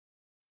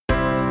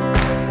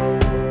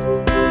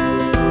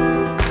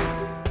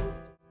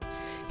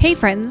Hey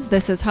friends,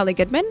 this is Holly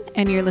Goodman,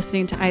 and you're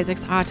listening to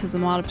Isaac's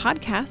Autism Wild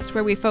podcast,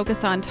 where we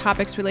focus on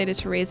topics related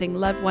to raising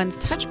loved ones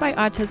touched by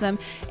autism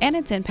and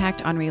its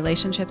impact on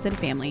relationships and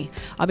family.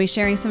 I'll be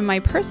sharing some of my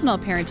personal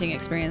parenting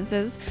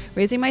experiences,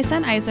 raising my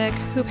son Isaac,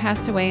 who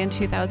passed away in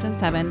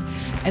 2007,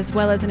 as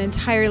well as an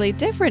entirely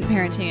different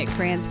parenting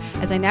experience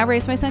as I now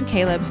raise my son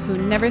Caleb, who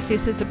never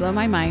ceases to blow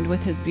my mind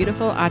with his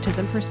beautiful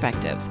autism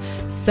perspectives.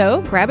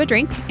 So grab a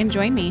drink and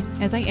join me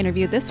as I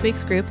interview this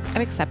week's group of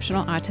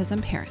exceptional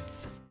autism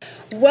parents.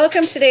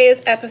 Welcome to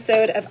today's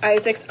episode of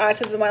Isaac's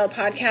Autism Wild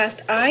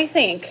podcast. I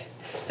think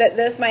that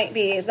this might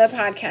be the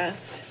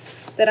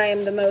podcast that I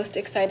am the most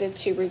excited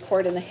to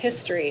record in the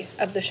history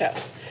of the show,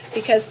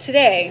 because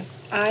today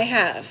I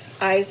have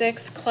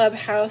Isaac's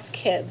Clubhouse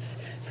kids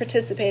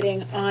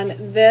participating on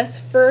this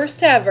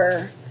first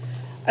ever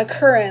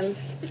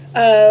occurrence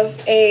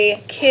of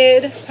a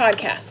kid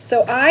podcast.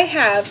 So I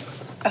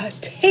have a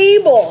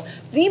table,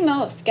 the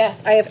most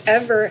guests I have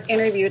ever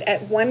interviewed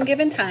at one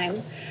given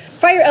time.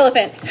 Fire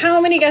Elephant, how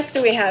many guests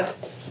do we have?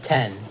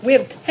 10. We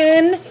have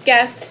 10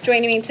 guests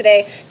joining me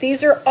today.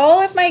 These are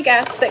all of my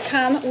guests that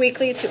come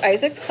weekly to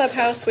Isaac's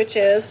Clubhouse, which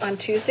is on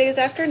Tuesdays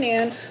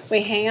afternoon.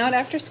 We hang out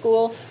after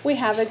school. We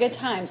have a good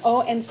time.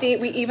 Oh, and see,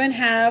 we even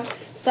have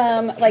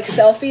some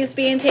selfies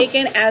being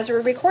taken as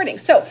we're recording.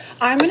 So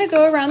I'm going to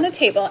go around the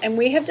table, and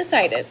we have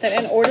decided that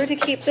in order to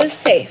keep this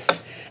safe,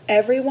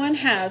 everyone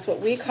has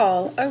what we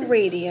call a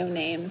radio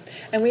name.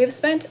 And we have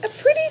spent a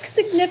pretty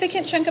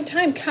significant chunk of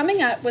time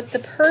coming up with the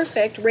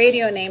perfect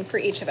radio name for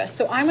each of us.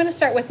 So I'm going to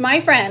start with my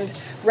friend,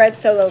 Red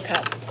Solo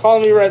Cup. Call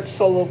me Red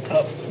Solo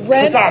Cup.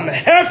 Because I'm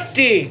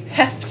hefty.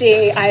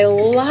 Hefty. I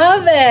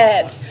love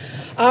it.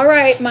 All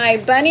right,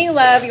 my bunny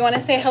love, you want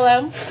to say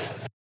hello?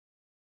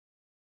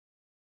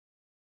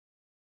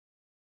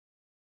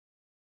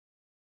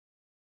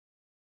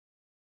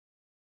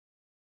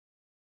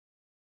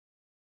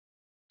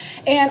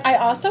 And I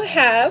also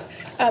have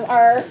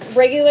our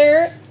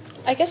regular,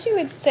 I guess you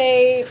would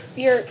say,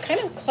 your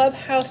kind of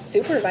clubhouse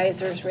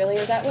supervisors, really.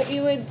 Is that what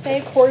you would say?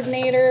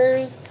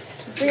 Coordinators?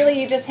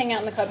 Really, you just hang out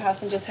in the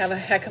clubhouse and just have a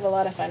heck of a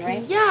lot of fun,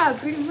 right? Yeah,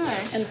 pretty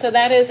much. And so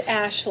that is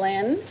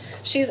Ashlyn.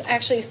 She's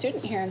actually a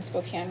student here in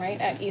Spokane, right,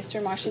 at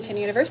Eastern Washington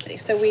University.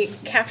 So we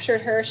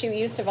captured her. She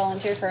used to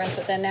volunteer for us,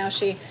 but then now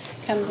she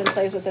comes and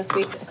plays with us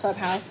week at the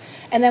clubhouse.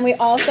 And then we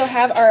also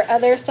have our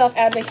other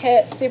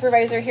self-advocate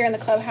supervisor here in the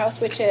clubhouse,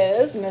 which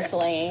is Miss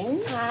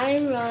Lane.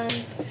 Hi, Ron.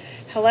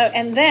 Hello.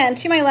 And then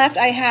to my left,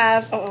 I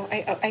have,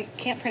 I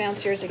can't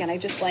pronounce yours again. I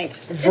just blanked.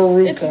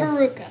 Veruca. It's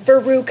Veruca.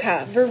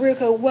 Veruca.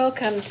 Veruca,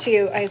 welcome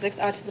to Isaac's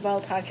Autism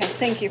Wild podcast.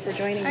 Thank you for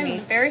joining me. I'm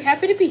very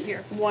happy to be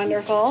here.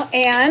 Wonderful.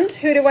 And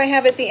who do I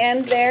have at the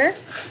end there?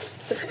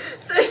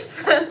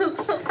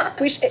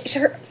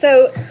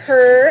 So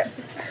her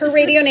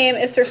radio name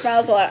is Sir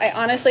Smiles a Lot. I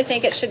honestly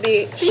think it should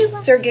be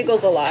Sir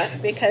Giggles a Lot,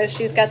 because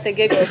she's got the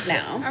giggles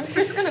now. I'm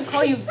just going to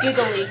call you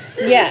Giggly.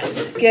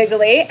 Yes,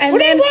 Giggly.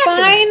 And then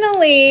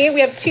finally,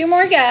 we have two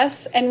more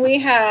guests, and we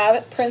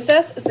have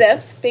Princess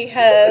Zips,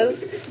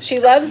 because she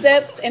loves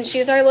Zips, and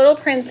she's our little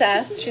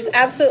princess. She's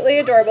absolutely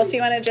adorable. So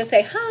you want to just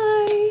say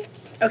hi.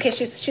 Okay,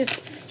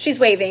 she's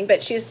waving,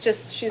 but she's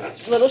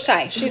a little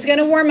shy. She's going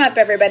to warm up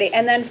everybody.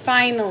 And then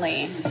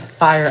finally,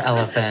 Fire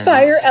Elephant.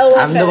 Fire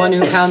Elephant. I'm the one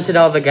who counted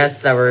all the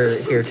guests that were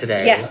here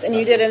today. Yes, and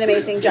you did an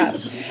amazing job.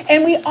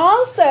 And we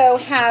also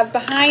have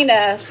behind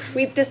us,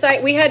 we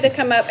had to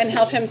come up and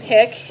help him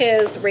pick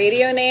his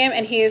radio name,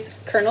 and he's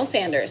Colonel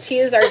Sanders. He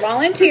is our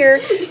volunteer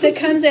that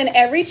comes in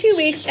every 2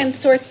 weeks and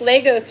sorts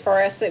Legos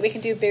for us so that we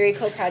can do very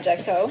cool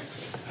projects. So,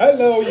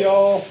 Hello,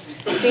 y'all.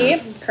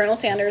 see, Colonel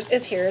Sanders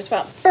is here as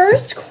well.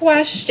 First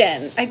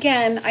question.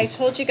 Again, I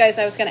told you guys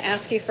I was going to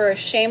ask you for a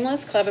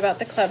shameless plug about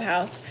the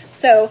clubhouse.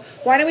 So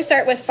why don't we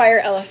start with Fire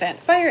Elephant?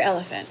 Fire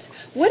Elephant,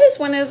 what is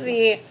one of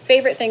the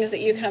favorite things that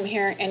you come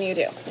here and you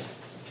do?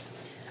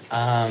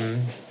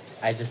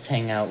 I just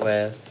hang out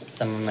with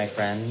some of my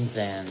friends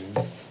and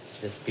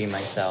just be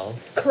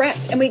myself.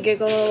 Correct. And we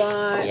giggle a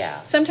lot.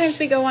 Yeah. Sometimes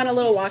we go on a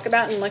little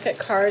walkabout and look at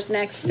cars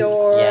next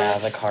door. Yeah,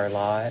 the car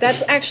lot.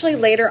 That's actually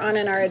later on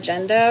in our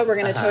agenda. We're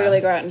going to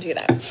totally go out and do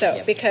that. So,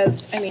 Yep.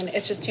 because,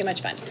 it's just too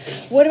much fun.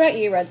 What about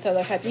you, Red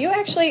Solo Cup? You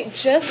actually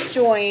just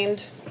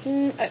joined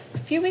a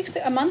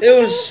month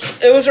ago?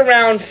 It was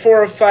around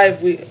 4 or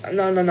 5 weeks.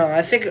 No.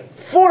 I think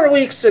 4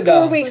 weeks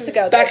ago. 4 weeks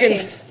ago.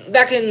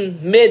 Back in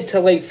mid to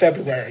late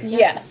February.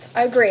 Yes,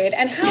 agreed.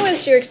 And how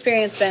has your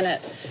experience been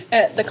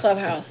at the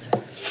clubhouse?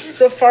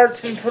 So far,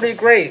 it's been pretty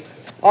great.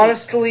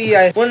 Honestly,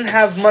 I wouldn't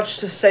have much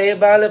to say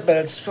about it, but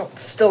it's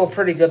still a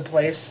pretty good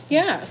place.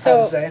 Yeah, so I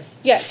would say.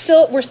 Yeah,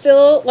 we're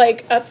still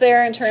up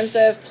there in terms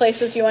of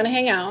places you want to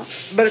hang out.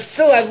 But it's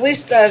still, at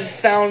least I've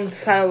found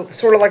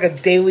sort of like a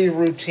daily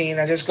routine.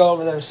 I just go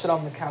over there, sit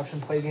on the couch,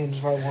 and play games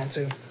if I want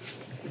to.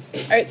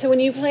 All right, so when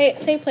you play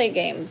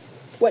games,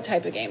 What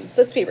type of games?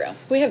 Let's be real.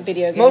 We have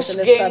video games Most in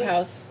this game-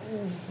 clubhouse.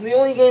 The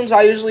only games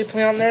I usually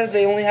play on there,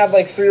 they only have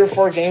like 3 or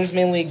 4 games,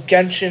 mainly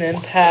Genshin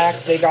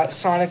Impact. They got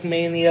Sonic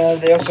Mania.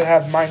 They also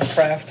have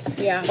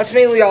Minecraft. Yeah. That's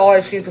mainly all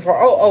I've seen so far.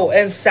 Oh,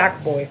 and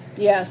Sackboy.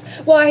 Yes.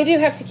 Well, I do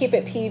have to keep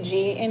it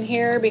PG in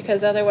here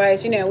because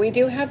otherwise, we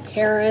do have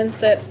parents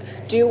that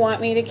do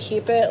want me to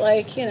keep it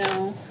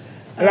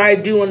And I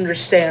do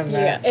understand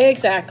that. Yeah,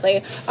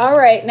 exactly. All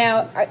right.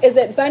 Now, is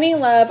it Bunny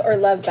Love or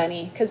Love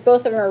Bunny? Because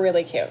both of them are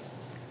really cute.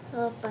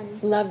 Love Bunny.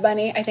 Love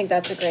Bunny. I think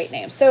that's a great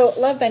name. So,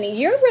 Love Bunny,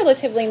 you're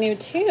relatively new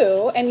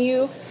too, and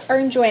you are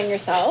enjoying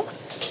yourself.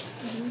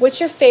 Mm-hmm. What's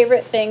your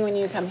favorite thing when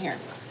you come here?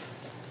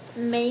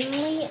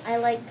 Mainly, I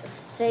like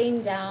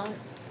sitting down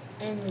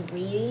and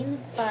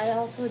reading, but I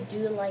also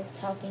do like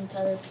talking to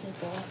other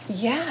people.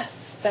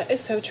 Yes, that is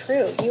so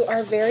true. You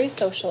are very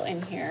social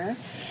in here.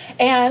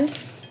 And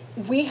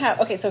we have,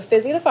 so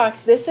Fizzy the Fox,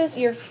 this is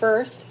your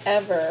first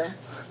ever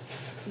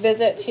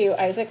visit to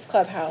Isaac's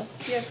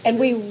Clubhouse. Yes, and it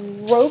we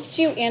is. roped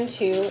you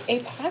into a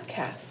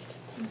podcast.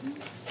 Mm-hmm.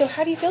 So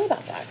how do you feel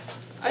about that?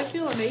 I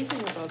feel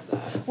amazing about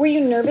that. Were you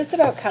nervous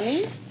about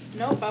coming?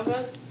 No,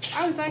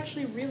 I was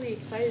actually really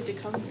excited to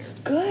come here.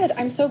 Good.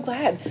 I'm so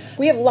glad.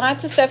 We have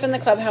lots of stuff in the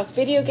clubhouse.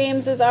 Video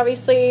games is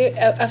obviously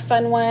a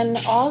fun one.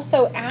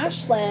 Also,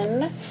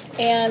 Ashlyn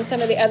and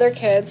some of the other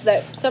kids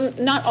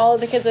not all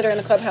of the kids that are in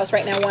the clubhouse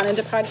right now wanted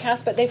to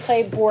podcast, but they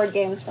play board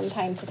games from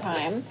time to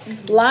time.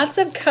 Mm-hmm. Lots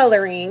of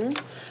coloring.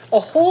 A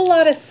whole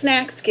lot of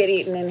snacks get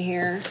eaten in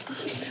here.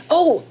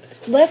 Oh,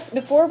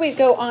 before we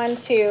go on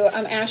to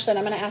Ashlyn,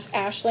 I'm going to ask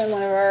Ashlyn,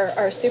 one of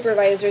our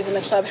supervisors in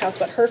the clubhouse,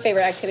 what her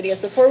favorite activity is.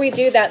 Before we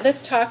do that,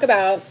 let's talk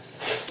about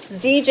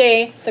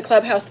ZJ, the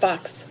clubhouse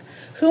fox.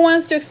 Who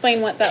wants to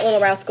explain what that little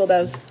rascal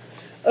does?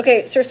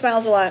 Okay, Sir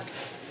Smiles a lot.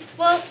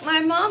 Well, my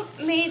mom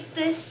made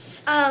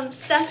this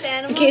stuffed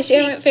animal. In case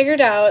you haven't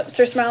figured out,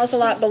 Sir Smiles a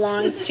lot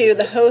belongs to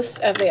the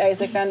host of the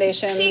Isaac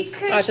Foundation's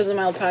Autism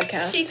Wild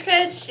podcast. She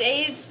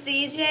crocheted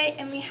ZJ,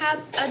 and we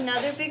have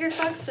another bigger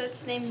fox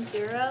that's named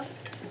Zero.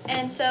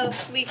 And so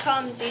we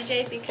call him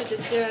ZJ because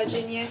it's Zero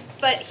Jr.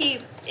 But he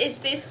is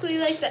basically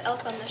like the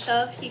elf on the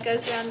shelf. He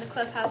goes around the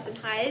clubhouse and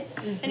hides.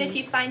 Mm-hmm. And if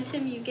you find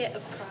him, you get a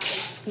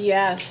prize.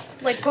 Yes.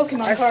 Like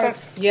Pokemon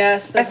cards.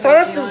 Yes. I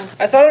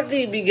thought at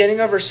the beginning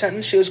of her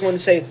sentence she was going to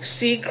say,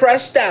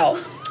 "Seacrest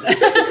out."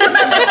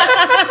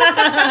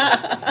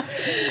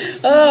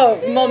 Oh,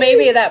 well,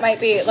 maybe that might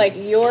be like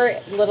your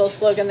little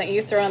slogan that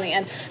you throw on the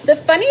end. The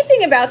funny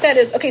thing about that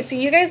is, so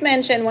you guys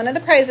mentioned one of the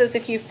prizes,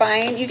 if you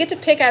get to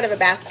pick out of a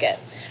basket.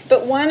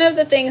 But one of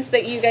the things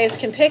that you guys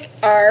can pick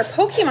are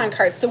Pokemon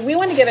cards. So we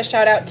want to give a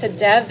shout out to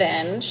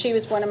Devin. She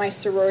was one of my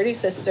sorority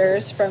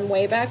sisters from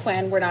way back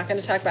when. We're not going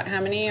to talk about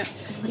how many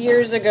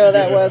years ago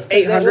that was.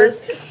 800?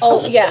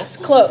 Oh, yes,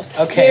 close.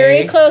 Okay.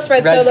 Very close,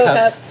 Red Solo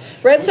Cup.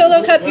 Red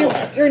Solo Cup,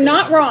 you're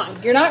not wrong.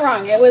 You're not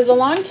wrong. It was a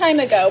long time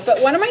ago.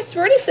 But one of my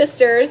sorority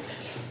sisters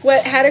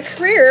had a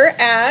career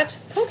at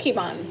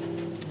Pokemon.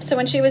 So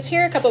when she was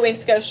here a couple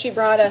weeks ago, she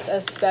brought us a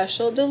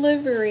special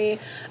delivery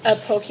of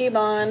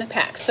Pokemon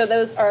packs. So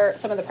those are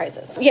some of the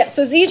prizes. Yeah,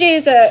 so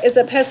ZJ is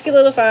a pesky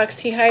little fox.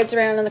 He hides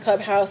around in the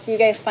clubhouse. You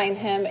guys find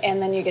him,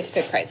 and then you get to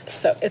pick prizes.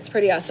 So it's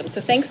pretty awesome. So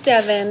thanks,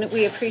 Devin.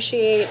 We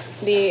appreciate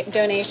the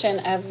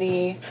donation of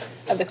the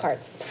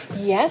cards.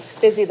 Yes,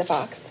 Fizzy the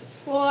Fox.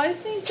 Well, I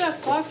think that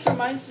fox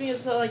reminds me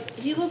of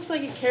he looks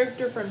like a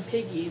character from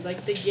Piggy, the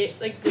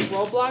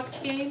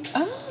Roblox game.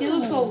 Oh. He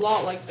looks a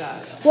lot like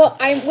that. Well,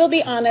 I will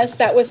be honest,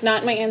 that was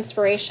not my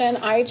inspiration.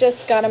 I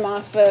just got him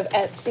off of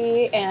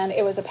Etsy, and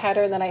it was a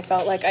pattern that I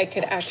felt like I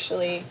could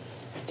actually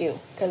do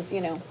because,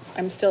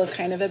 I'm still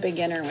kind of a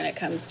beginner when it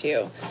comes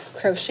to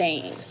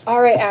crocheting.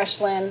 All right,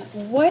 Ashlyn,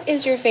 what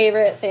is your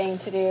favorite thing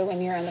to do when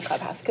you're in the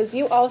clubhouse? Because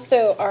you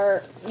also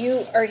are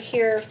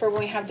here for when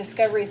we have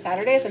Discovery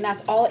Saturdays, and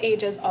that's all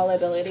ages, all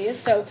abilities.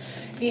 So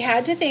if you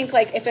had to think,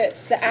 if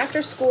it's the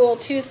after-school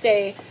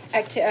Tuesday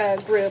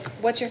group,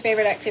 what's your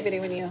favorite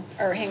activity when you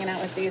are hanging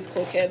out with these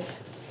cool kids?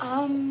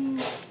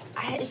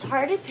 It's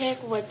hard to pick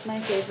what's my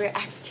favorite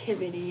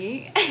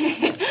activity.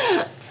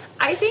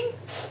 I think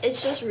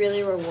it's just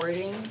really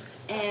rewarding,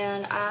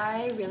 and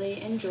I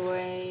really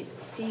enjoy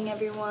seeing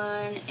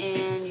everyone,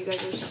 and you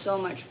guys are so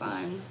much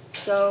fun,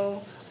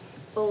 so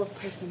full of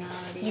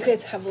personality. You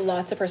guys have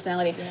lots of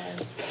personality.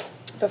 Yes.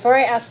 Before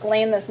I ask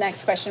Lane this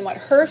next question, what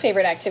her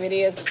favorite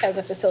activity is as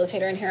a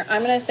facilitator in here,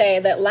 I'm going to say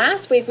that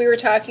last week we were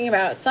talking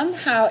about,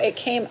 somehow it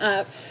came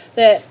up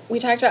that we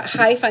talked about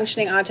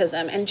high-functioning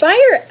autism. And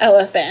Fire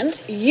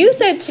Elephant, you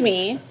said to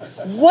me,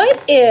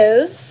 what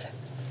is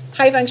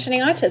high-functioning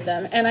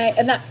autism? And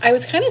I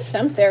was kind of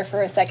stumped there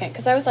for a second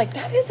because I was like,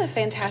 that is a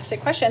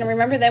fantastic question. And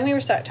remember, then we were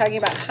talking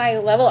about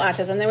high-level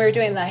autism. Then we were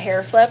doing the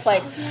hair flip,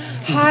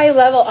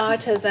 high-level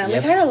autism.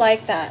 Yep. We kind of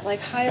like that,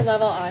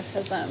 high-level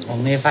autism.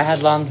 Only if I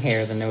had long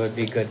hair, then it would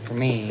be good for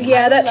me.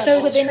 Yeah, that's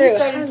so But true. then you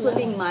started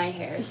flipping my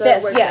hair, so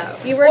it worked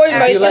out. You worked Oi, out.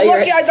 mate, let you're your-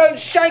 lucky I don't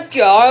shake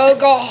you. I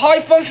got high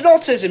function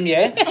autism,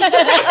 yeah?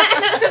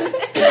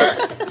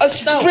 A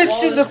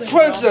Spritzy the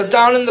Prince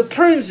down in the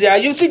Prince, yeah.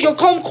 You think you'll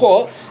come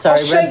court? Sorry,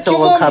 I'll Red shake your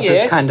Solo mum, Cup yeah.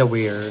 is kind of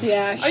weird.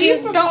 Yeah. Are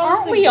you from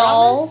Aren't we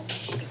all?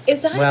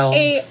 Is that Well-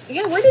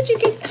 where did you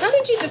how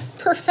did you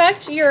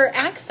perfect your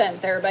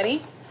accent there,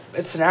 buddy?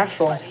 It's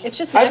natural. It's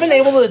just I've been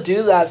natural. able to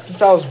do that since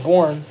I was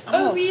born.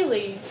 Oh,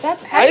 really?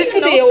 That's I used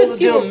to be able to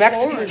do a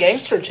Mexican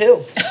gangster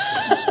too.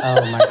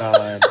 Oh my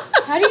god.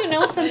 How do you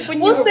know since when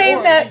you We'll were save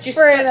born? that Did you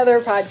for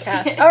another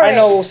podcast. All right. I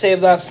know we'll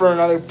save that for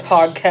another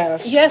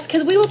podcast. Yes,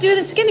 because we will do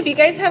this again. If you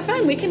guys have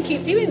fun, we can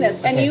keep doing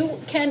this, and Okay.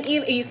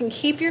 you can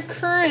keep your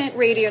current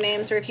radio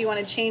names, or if you want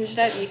to change it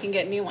up, you can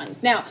get new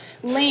ones. Now,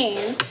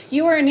 Lane,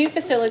 you are a new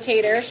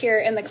facilitator here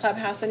in the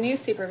clubhouse, a new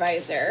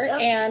supervisor,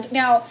 and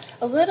now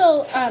a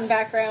little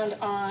background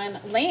on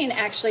Lane.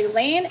 Actually,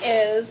 Lane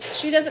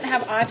she doesn't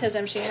have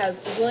autism; she has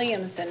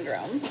Williams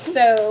syndrome.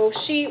 So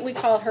we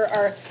call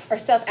her our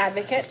self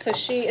advocate. So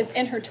she is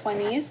in her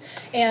 20s,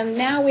 and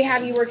now we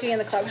have you working in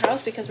the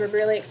clubhouse because we're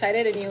really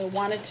excited, and you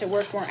wanted to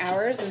work more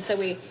hours, and so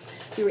we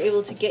were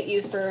able to get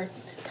you for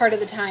part of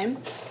the time.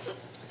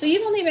 So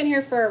you've only been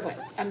here for what,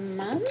 a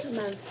month?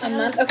 A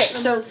month. Okay.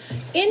 So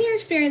in your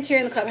experience here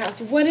in the clubhouse,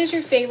 what is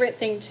your favorite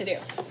thing to do?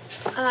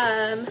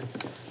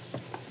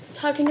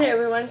 Talking to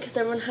everyone because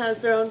everyone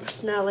has their own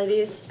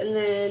personalities, and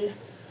then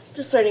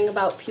just learning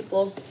about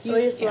people. I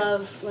always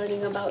love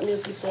learning about new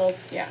people.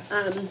 Yeah.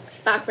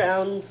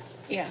 Backgrounds.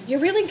 Yeah, you're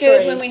really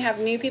good when Stories. we have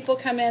new people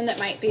come in that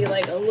might be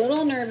like a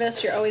little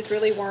nervous. You're always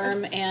really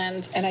warm,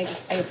 and I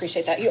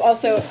appreciate that. You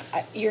also,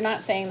 you're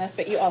not saying this,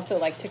 but you also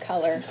like to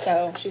color.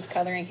 So she's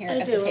coloring here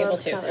at the table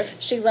too. Color.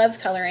 She loves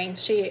coloring.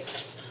 She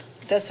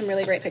does some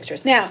really great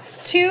pictures. Now,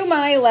 to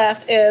my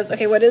left is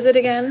what is it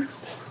again?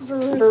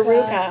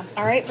 Veruca.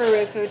 All right,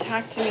 Veruca,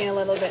 talk to me a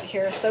little bit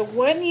here. So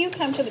when you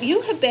come to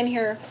you have been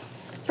here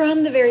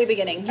from the very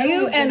beginning.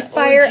 You and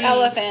Fire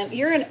Elephant,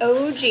 you're an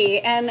OG,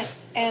 and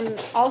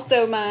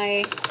also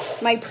my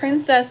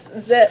Princess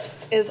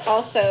Zips is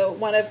also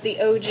one of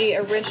the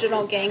OG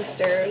original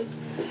gangsters,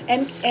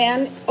 and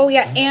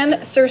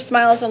Sir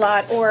Smiles a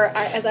lot, or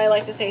as I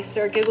like to say,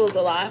 Sir Giggles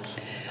a lot.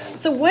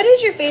 So what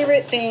is your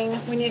favorite thing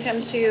when you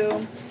come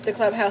to the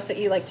clubhouse that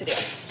you like to do?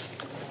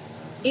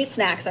 Eat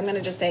snacks. I'm going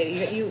to just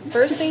say, you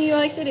first thing you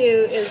like to do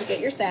is get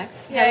your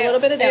snacks. Have a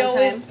little bit of I downtime.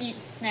 always eat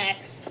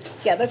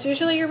snacks. Yeah, that's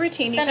usually your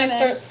routine. You Then I come in.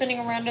 start spinning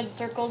around in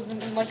circles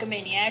like a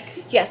maniac.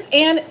 Yes,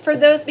 and for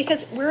those,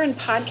 because we're in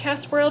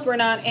podcast world, we're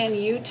not in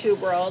YouTube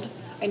world.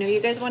 I know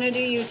you guys want to do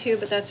YouTube,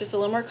 but that's just a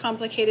little more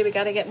complicated. We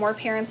got to get more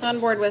parents on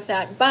board with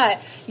that.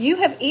 But you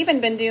have even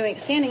been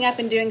standing up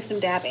and doing some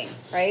dabbing,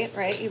 right?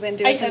 You've been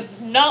doing I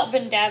have not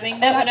been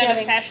dabbing. That not went out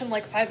dabbing. of fashion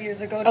like 5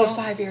 years ago. Oh,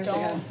 5 years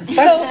ago.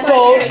 That's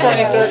so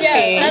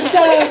 2013. That's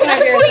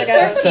 5 years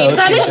ago. So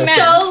That is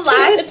typical. so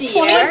last It's year.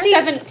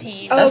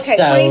 2017. That's Okay,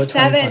 so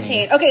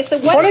 2017. Okay, so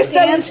what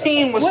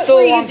 2017 was what still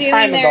were a you long doing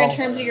time there in ago.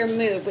 terms of your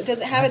move?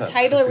 Does it have a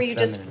title, or were you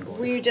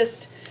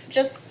just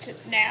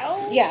Just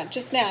now? yeah,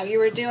 just now you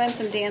were doing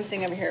some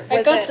dancing over here? I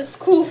Was got it- this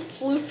cool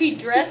floofy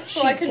dress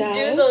so She I can does?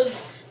 do those.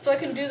 So I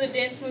can do the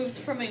dance moves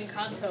from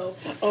Encanto.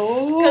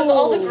 Oh, Because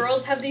all the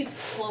girls have these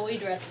flowy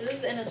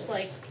dresses, and it's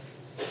like,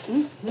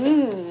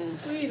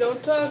 We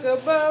don't talk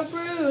about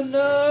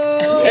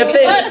Bruno. If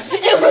they but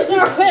it was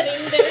our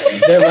wedding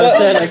day. There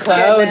wasn't a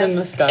cloud in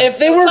the sky. if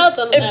they were Clouds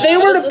on if they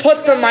were to the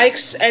put the sky.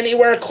 mics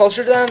anywhere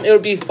closer to them, it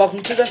would be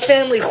welcome to the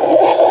family.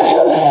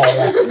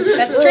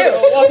 That's true.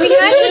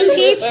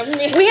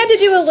 We had to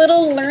do a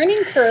little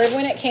learning curve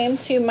when it came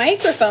to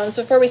microphones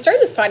before we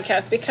started this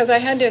podcast, because I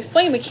had to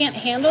explain we can't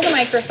handle the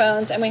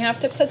microphones and we have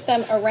to put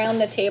them around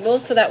the table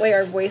so that way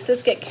our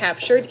voices get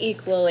captured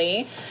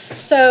equally.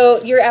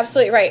 So you're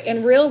absolutely right.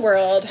 In real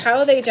world,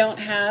 how they don't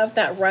have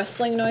that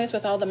rustling noise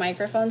with all the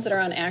microphones that are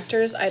on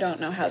actors, I don't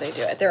know how they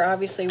do it. They're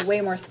obviously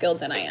way more skilled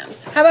than I am.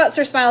 How about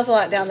Sir Smiles a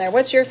Lot down there?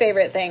 What's your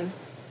favorite thing?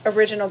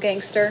 Original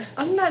gangster.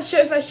 I'm not sure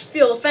if I should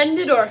feel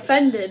offended or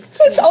offended.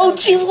 It's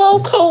OG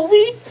Loco.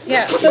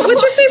 Yeah. So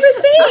what's your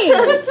favorite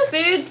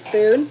thing? Food,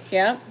 Food.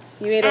 Yeah.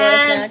 You ate a lot of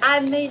and snacks. I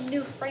made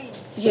new friends.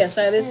 Yes,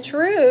 that is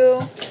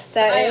true.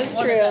 That I is am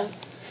one of true. them,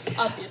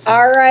 obviously.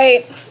 All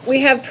right.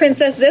 We have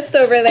Princess Zips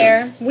over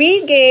there.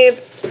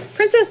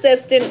 Princess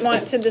Zips didn't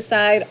want to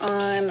decide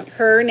on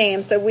her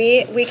name, so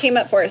we came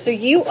up for her. So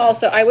you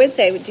also, I would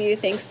say, do you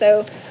think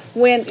so?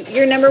 When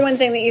your number one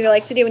thing that you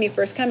like to do when you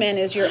first come in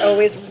is you're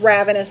always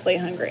ravenously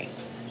hungry.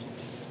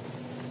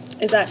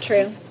 Is that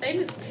true?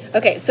 Same as me.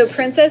 Okay, so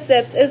Princess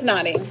Zips is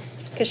nodding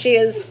because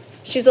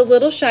she's a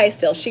little shy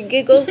still. She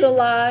giggles a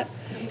lot.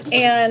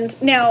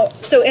 And now,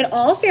 so in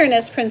all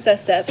fairness,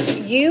 Princess Zips,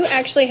 you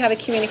actually have a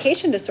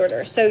communication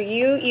disorder. So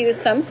you use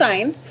some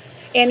sign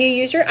and you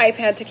use your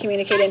iPad to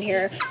communicate in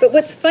here. But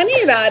what's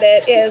funny about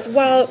it is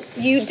while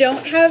you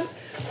don't have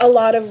a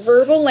lot of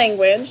verbal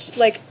language,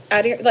 like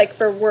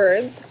for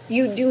words,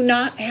 you do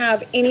not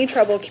have any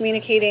trouble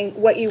communicating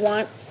what you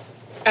want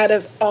out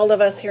of all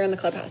of us here in the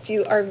clubhouse.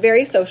 You are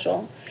very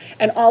social,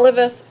 and all of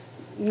us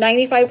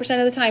 95%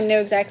 of the time know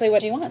exactly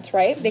what she wants,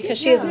 right? Because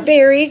she is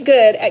very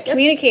good at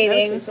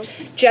communicating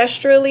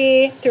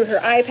gesturally through her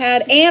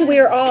iPad, and we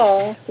are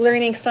all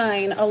learning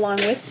sign along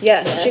with.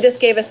 Yes, she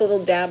just gave us a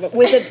little dab.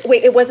 Wait,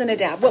 it wasn't a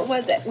dab. What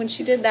was it when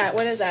she did that?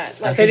 What is that?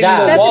 That's a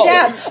dab. That's a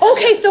dab.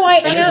 Okay, so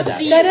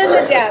that is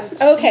a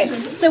dab. Okay,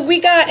 so we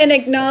got an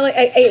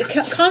a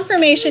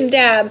confirmation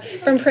dab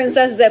from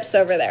Princess Zips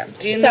over there.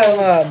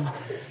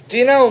 Do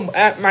you know,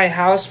 at my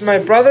house, my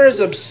brother is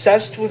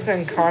obsessed with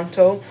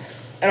Encanto,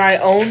 and I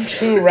own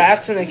 2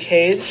 rats in a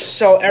cage,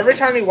 so every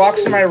time he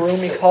walks in my room,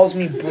 he calls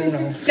me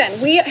Bruno.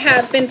 Then we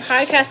have been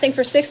podcasting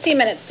for 16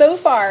 minutes. So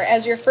far,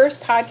 as your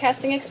first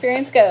podcasting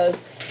experience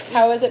goes,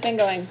 how has it been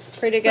going?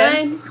 Pretty good?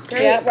 Fine.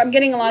 Great. Yeah, I'm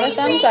getting a lot of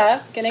thumbs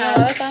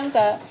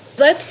up.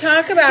 Let's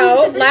talk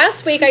about,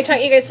 last week I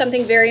taught you guys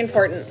something very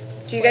important.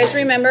 Do you guys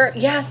remember?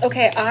 Yes,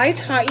 okay. I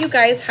taught you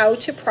guys how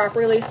to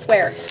properly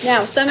swear.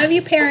 Now, some of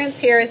you parents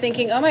here are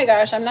thinking, oh my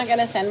gosh, I'm not going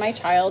to send my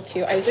child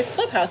to Isaac's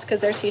Clubhouse because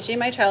they're teaching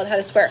my child how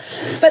to swear.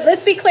 But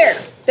let's be clear.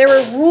 There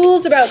were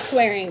rules about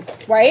swearing,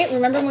 right?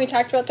 Remember when we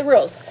talked about the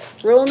rules?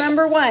 Rule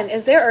number 1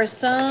 is there are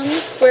some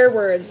swear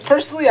words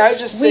Personally, I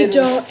just say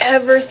don't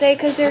ever say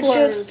because they're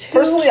just too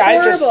Personally,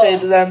 horrible. I just say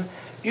to them,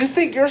 you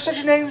think you're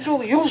such an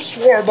angel? You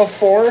swore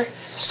before.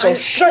 So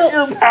shut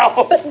your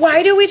mouth. But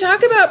why do we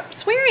talk about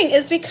swearing?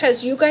 Is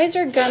because you guys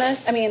are gonna,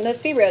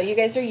 let's be real. You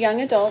guys are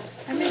young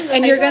adults.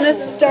 And you're gonna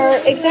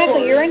start,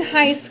 exactly, you're in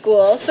high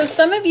school. So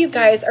some of you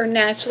guys are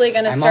naturally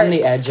gonna start. I'm on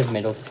the edge of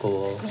middle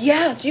school.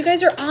 Yes, you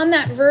guys are on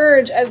that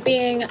verge of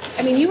being,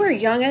 you are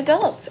young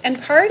adults. And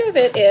part of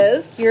it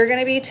is you're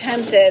gonna be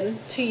tempted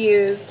to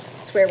use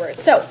swear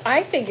words. So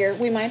I figure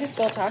we might as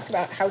well talk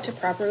about how to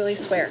properly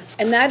swear.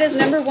 And that is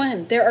number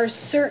 1. There are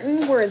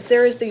certain words.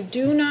 There is the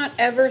do not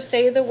ever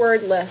say the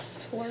word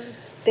list.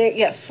 Slurs.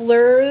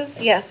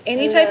 Slurs. Yes,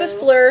 any type of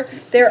slur.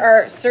 There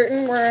are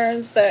certain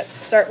words that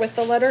start with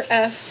the letter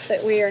F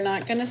that we are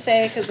not going to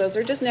say because those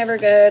are just never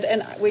good.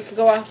 And we could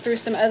go off through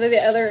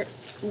the other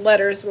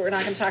letters we're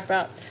not going to talk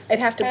about. I'd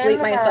have to bleep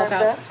myself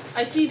out.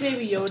 I see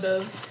Baby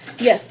Yoda.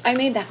 Yes, I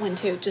made that one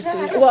too.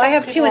 I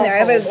have 2 in there. I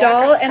have a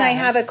doll and I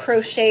have a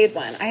crocheted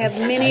one. I have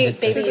mini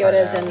Baby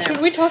Yodas in there. Could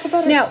we talk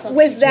about now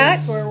with that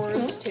swear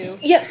words too?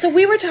 Yeah, so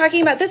we were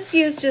talking about, let's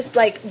use just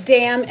like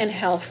damn and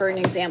hell for an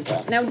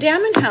example. Now,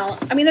 damn and hell,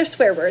 they're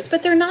swear words,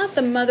 but they're not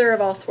the mother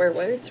of all swear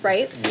words,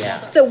 right?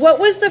 Yeah. So what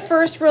was the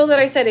first rule that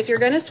I said? If you're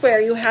going to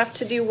swear, you have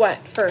to do what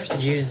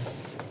first?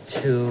 Use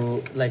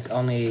 2,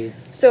 only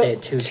say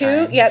it 2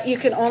 times. Yep, you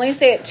can only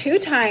say it 2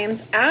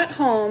 times at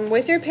home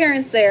with your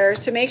parents there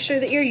to make sure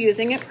that you're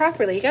using it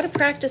properly. You got to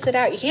practice it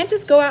out. You can't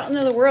just go out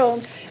into the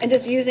world and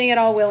just using it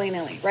all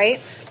willy-nilly, right?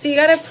 So you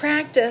got to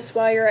practice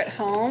while you're at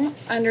home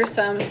under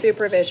some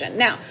supervision.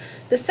 Now,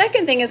 the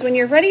second thing is when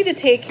you're ready to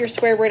take your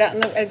swear word out,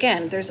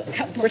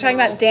 we're talking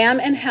about damn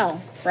and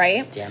hell,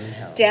 right? Damn and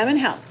hell. Damn and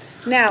hell.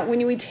 Now,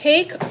 when we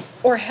take,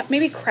 or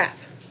maybe crap.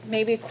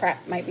 Maybe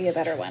crap might be a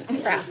better one.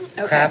 Crap.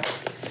 Okay. Crap.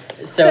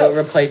 So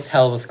replace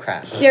hell with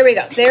crap. There we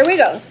go.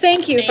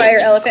 Thank you, Fire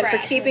Elephant, for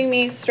keeping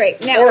me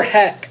straight. Now, or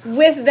heck.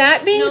 With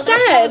that being That's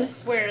said, not a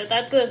swear.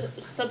 That's a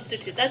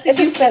substitute. That's a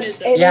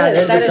euphemism. That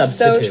is a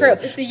substitute. So true.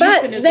 It's a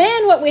but euphemism.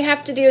 then what we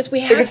have to do is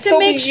we have to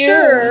make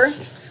sure.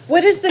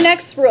 What is the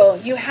next rule?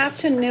 You have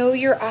to know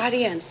your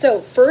audience. So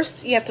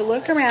first, you have to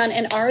look around,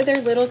 and are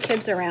there little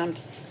kids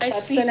around?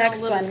 That's the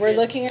next one. We're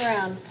looking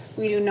around.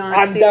 We do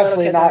not see little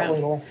kids around. I'm definitely not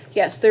little.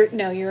 Yes,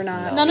 no, you're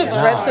not. None of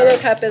us Red are. Solo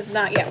Cup is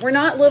not. Yeah, we're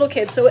not little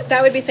kids, so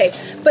that would be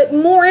safe. But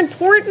more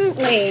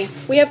importantly,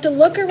 we have to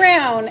look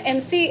around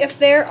and see if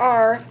there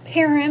are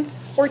parents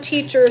or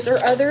teachers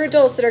or other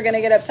adults that are going to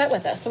get upset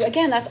with us. So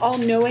again, that's all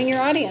knowing your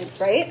audience,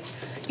 right?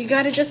 You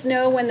got to just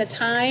know when the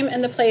time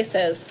and the place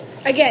is.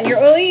 Again, you're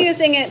only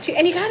using it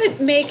and you got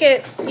to make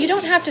it, you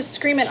don't have to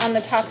scream it on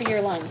the top of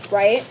your lungs,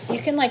 right? You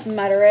can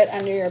mutter it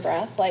under your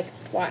breath,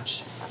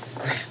 watch.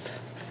 Crap.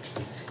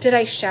 Did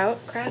I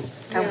shout crap?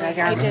 No,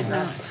 I did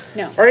not.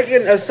 No. Or you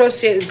can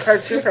associate with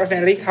cartoon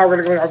profanity. There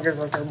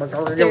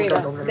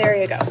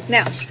you go.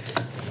 Now.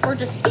 Or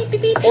just beep,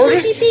 beep, beep, Or beep,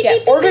 just, beep,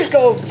 beep, beep, or just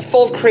go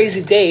full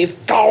crazy Dave.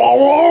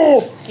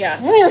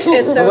 Yes.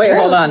 It's so Wait, true.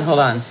 hold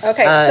on.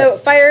 Okay, so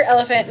Fire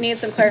Elephant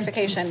needs some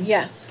clarification.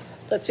 Yes.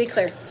 Let's be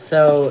clear.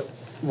 So,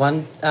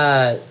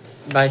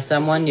 by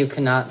someone you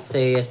cannot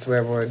say a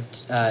swear word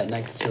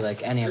next to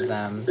any of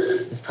them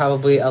is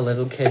probably a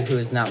little kid who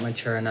is not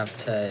mature enough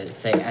to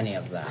say any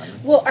of them.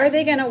 Well, are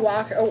they going to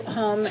walk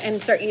home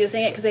and start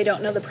using it because they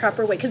don't know the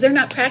proper way? Because they're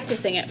not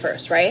practicing it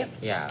first, right?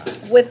 Yeah.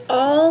 With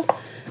all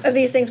of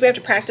these things, we have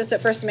to practice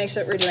it first to make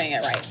sure that we're doing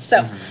it right.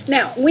 So,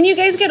 now, when you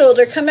guys get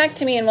older, come back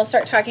to me and we'll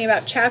start talking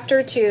about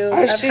Chapter 2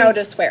 how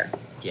to swear.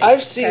 Yeah.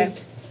 I've seen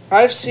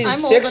I'm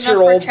 6-year-olds.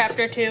 old enough for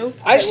Chapter 2.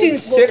 I've seen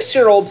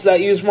 6-year-olds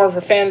that use more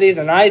profanity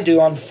than I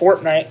do on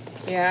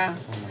Fortnite. Yeah.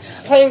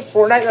 Playing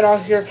Fortnite, then I'll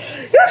hear,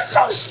 "You're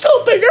so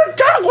stupid! You're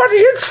dog water!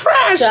 You're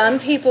trash!" Some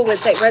people would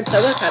say, Red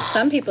Solo Cup,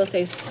 some people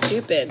say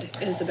stupid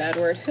is a bad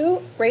word.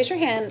 Raise your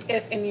hand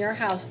if in your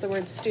house the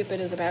word stupid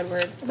is a bad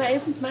word.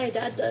 My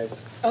dad does.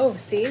 Oh,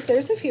 see,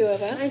 there's a few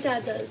of us. My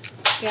dad does.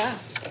 Yeah.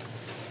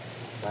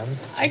 Why would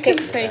I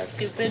could say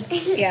stupid.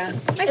 Yeah, I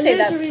And say there's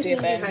that's a reason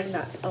stupid. behind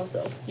that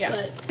also. Yeah.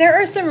 But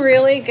There are some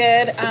really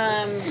good,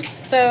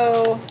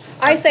 so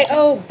I say,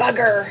 oh,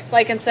 bugger,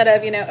 like instead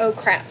of, oh,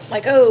 crap.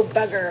 Like, oh,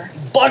 bugger.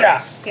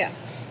 Butter. Yeah.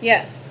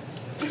 Yes.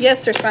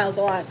 Yes, sir smiles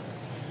a lot.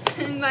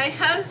 In my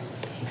house,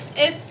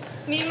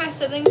 if me and my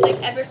siblings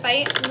like ever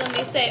fight, and then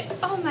we say,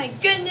 "Oh my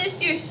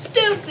goodness, you're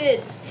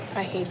stupid,"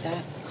 I hate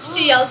that.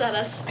 she yells at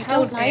us. I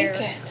don't like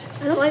dare. it.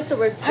 I don't like the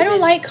word I stupid.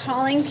 don't like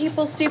calling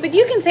people stupid.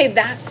 You can say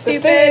that's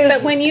stupid, thing is-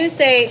 but when you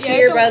say to Yeah,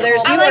 your don't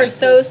brothers, call- you I like- are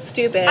so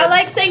stupid. I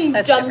like saying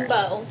That's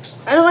Dumbo.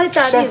 I don't like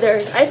that So- either.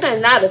 I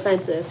find that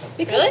offensive.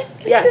 because Really?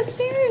 it's Yes.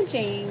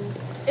 disparaging.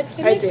 It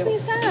I makes do. me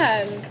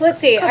sad. Let's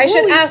see. I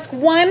should ask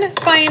one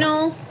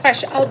final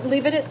question. I'll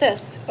leave it at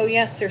this. Oh,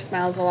 yes, Sir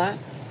Smiles a lot.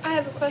 I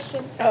have a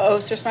question. Oh,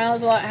 Sir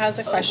Smiles a lot has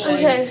a question.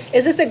 Okay.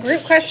 Is this a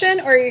group question,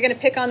 or are you going to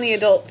pick on the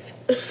adults?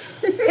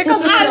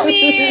 I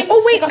mean,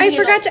 Oh, wait, I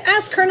forgot to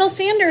ask Colonel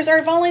Sanders,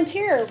 our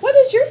volunteer. What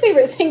is your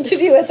favorite thing to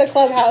do at the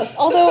clubhouse?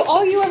 Although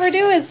all you ever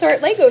do is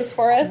sort Legos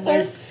for us.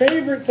 My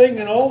favorite thing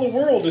in all the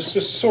world is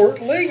to sort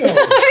Legos.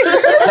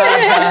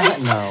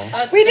 No.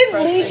 We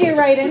didn't lead you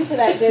right into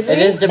that, did we? It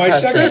is My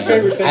depressing. second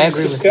favorite I thing is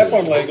agree to with step you.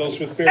 on Legos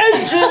with bare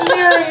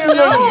Engineering in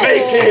the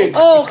making.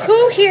 Oh,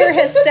 who here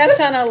has stepped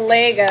on a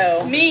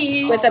Lego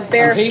me. with a I'm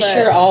bare pretty foot?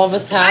 sure all of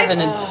us have,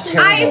 and it's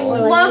I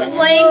terrible. love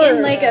laying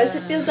in Legos.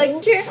 It feels like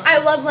I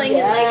love laying in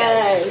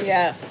Legos.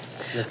 Yes.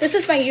 This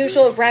is my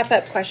usual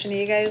wrap-up question. Are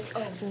you guys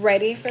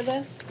ready for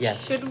this?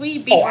 Yes. Should we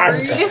be Oh, I'm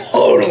rude?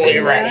 totally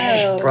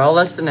ready. No. We're all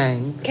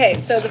listening. Okay,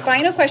 so the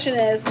final question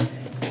is,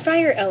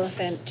 Fire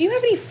Elephant, do you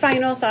have any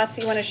final thoughts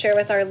that you want to share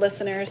with our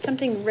listeners?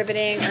 Something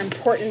riveting or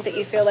important that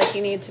you feel like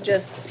you need to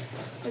just...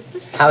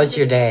 How was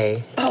your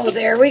day? Oh,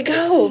 there we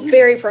go.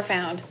 Very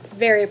profound.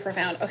 Very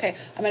profound. Okay,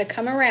 I'm going to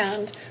come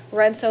around.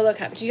 Red Solo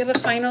Cup, do you have a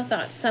final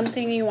thought?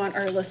 Something you want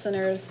our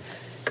listeners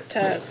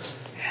to...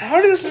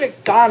 How does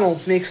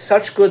McDonald's make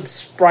such good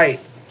Sprite?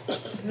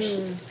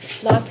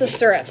 Lots of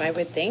syrup, I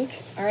would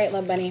think. All right,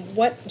 Love Bunny,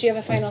 what do you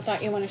have a final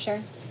thought you want to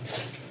share?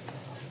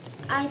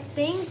 I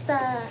think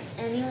that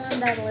anyone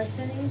that's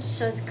listening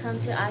should come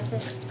to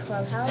Isaac's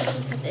Clubhouse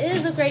because it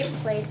is a great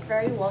place,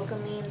 very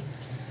welcoming,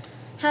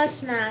 has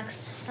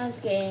snacks, has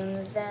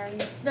games,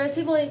 and there's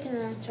people you can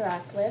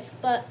interact with,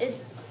 but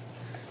it's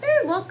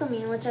very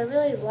welcoming, which I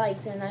really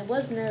liked, and I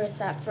was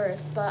nervous at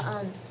first, but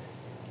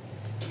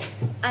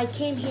I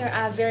came here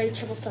at a very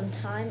troublesome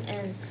time,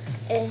 and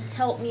it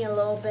helped me a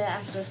little bit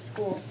after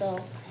school,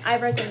 so I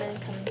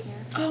recommend coming here.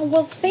 Oh,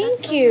 well,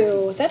 thank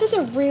you. That is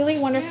a really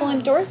wonderful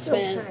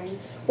endorsement.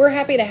 We're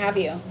happy to have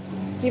you.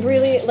 You've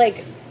really,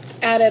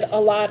 added a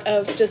lot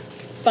of just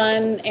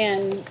fun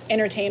and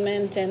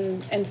entertainment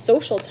and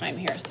social time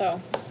here,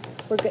 so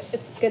we're good.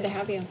 It's good to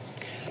have you.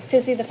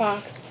 Fizzy the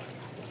Fox.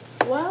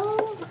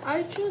 Well,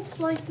 I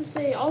just like to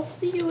say I'll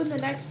see you in the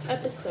next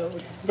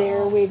episode.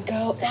 There we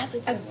go. That's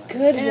a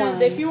good And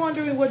one. if you're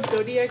wondering what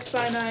zodiac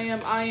sign I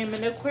am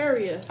an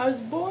Aquarius. I was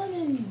born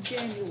in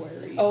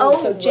January.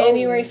 So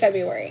January,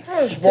 February.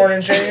 I was born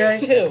in January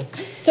too.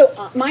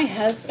 So my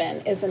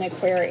husband is an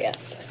Aquarius,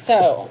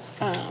 so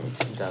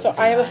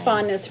I have a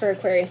fondness for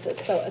Aquariuses,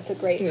 so it's a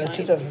great Yeah, sign.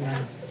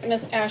 2009.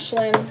 Miss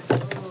Ashlyn.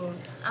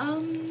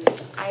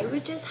 I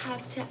would just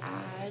have to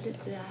add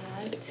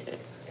that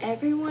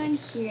everyone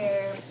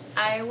here,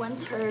 I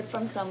once heard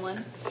from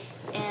someone,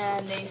 and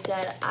they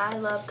said, I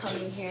love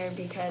coming here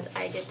because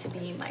I get to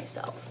be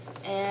myself.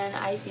 And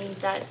I think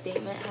that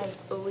statement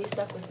has always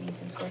stuck with me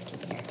since working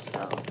here. So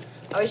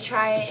I always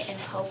try and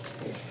help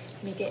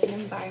make it an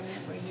environment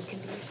where you can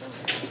be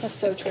yourself. That's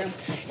so true.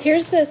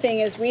 Here's the thing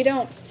is we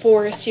don't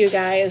force you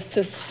guys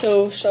to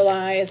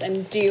socialize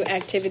and do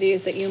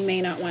activities that you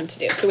may not want to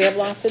do. So we have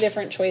lots of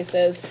different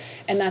choices,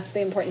 and that's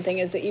the important thing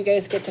is that you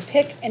guys get to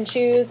pick and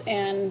choose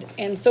and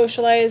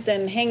socialize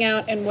and hang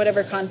out in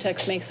whatever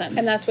context makes sense.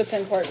 And that's what's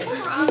important.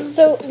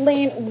 So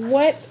Lane,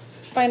 what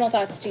final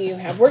thoughts do you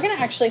have? We're going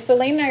to actually, so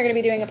Lane and I are going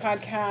to be doing a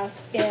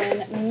podcast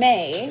in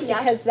May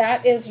because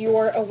that is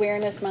your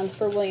awareness month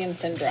for Williams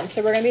syndrome.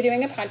 So we're going to be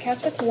doing a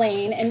podcast with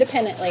Lane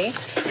independently.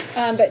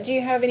 But do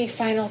you have any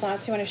final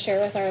thoughts you want to share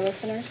with our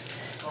listeners?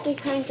 Be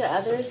kind to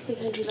others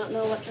because you don't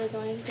know what they're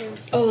going through.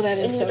 Oh, that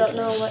is And you so don't true.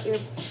 know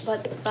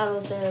what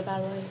battles they're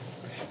battling.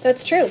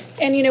 That's true.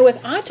 And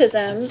with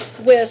autism,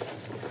 with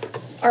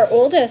our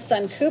oldest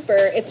son, Cooper,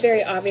 it's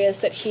very obvious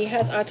that he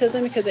has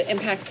autism because it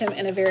impacts him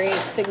in a very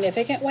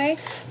significant way.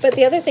 But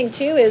the other thing,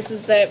 too,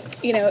 is that,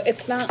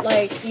 it's not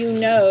like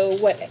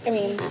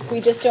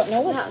we just don't know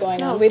what's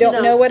going on. We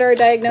don't know what our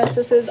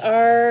diagnoses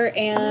are,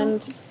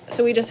 and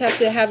so we just have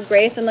to have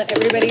grace and let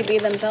everybody be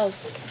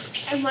themselves.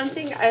 And one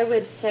thing I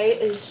would say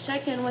is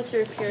check in with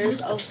your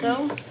peers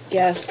also.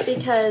 Yes.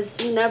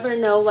 Because you never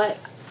know what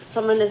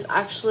someone is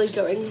actually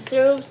going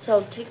through,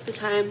 so take the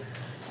time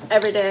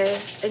every day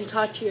and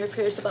talk to your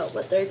peers about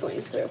what they're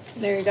going through.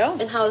 There you go.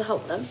 And how to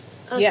help them.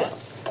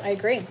 Yes, I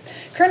agree.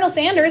 Colonel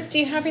Sanders, do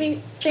you have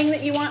anything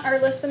that you want our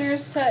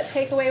listeners to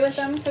take away with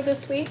them for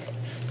this week?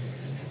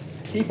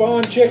 Keep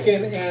on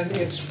chicken and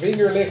it's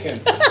finger licking.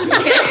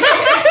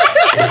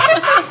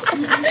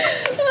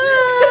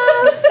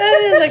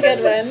 That is a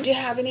good one. Do you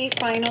have any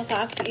final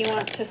thoughts that you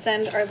want to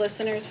send our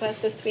listeners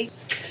with this week?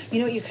 You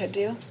know what you could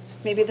do?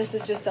 Maybe this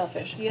is just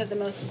selfish. You have the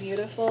most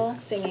beautiful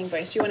singing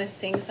voice. Do you want to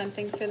sing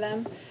something for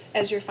them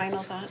as your final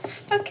thought?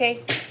 Okay.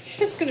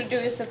 Just gonna do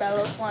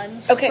Isabella's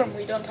lines from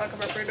We Don't Talk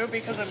About Bruno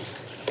because I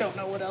don't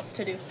know what else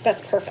to do.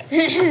 That's perfect.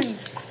 He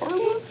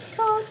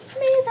told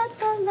me that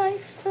the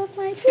life of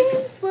my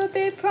dreams would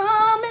be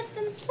promised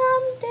and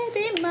someday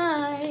be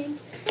mine.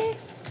 He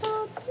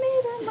told me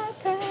that my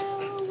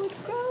power would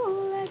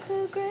grow like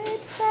the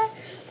grapes that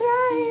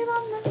thrive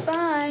on the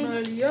vine.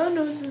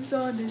 Mariano's is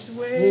on his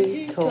way.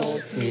 He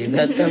told me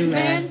that the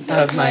man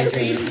of my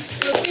dreams.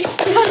 Good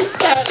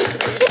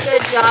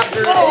job,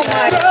 Bruno. Oh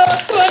my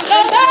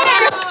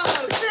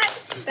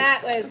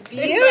That was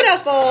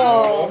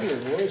beautiful.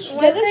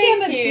 Doesn't she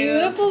have a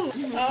beautiful?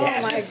 Oh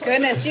my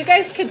goodness! You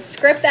guys could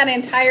script that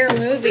entire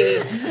movie.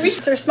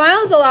 So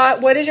smiles a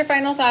lot. What is your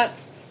final thought?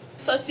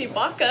 Sussy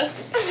baka.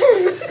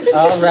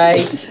 All right,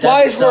 Wise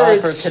that's all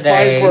words. for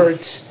today. Wise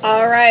words.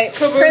 All right,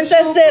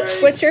 Princess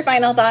Zips. What's your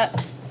final thought?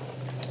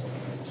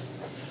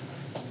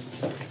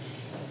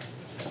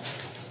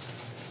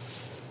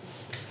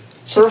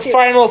 Her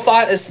final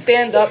thought is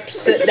stand up,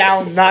 sit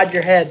down, nod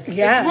your head.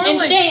 Yeah. More And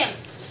like,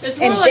 dance. It's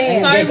more And like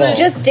dance. silent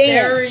Just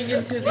dance. staring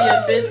into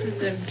the abyss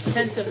is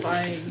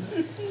intensifying.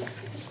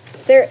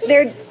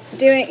 They're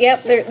doing.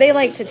 Yep. They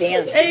like to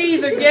dance. Hey,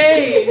 they're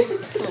gay.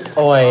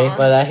 Oi,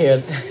 but I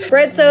hear.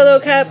 Red Solo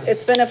Cup,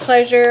 it's been a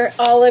pleasure.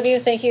 All of you,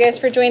 thank you guys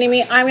for joining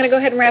me. I'm going to go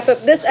ahead and wrap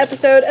up this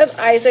episode of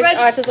Isaac's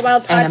Autism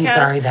Wild podcast. And I'm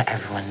sorry that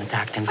everyone is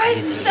acting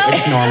crazy.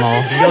 It's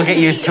normal. You'll get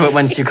used to it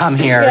once you come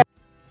here.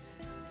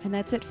 And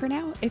that's it for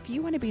now. If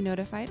you want to be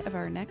notified of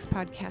our next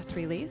podcast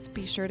release,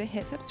 be sure to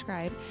hit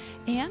subscribe.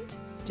 And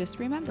just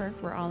remember,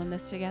 we're all in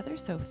this together,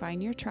 so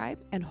find your tribe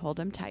and hold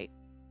them tight.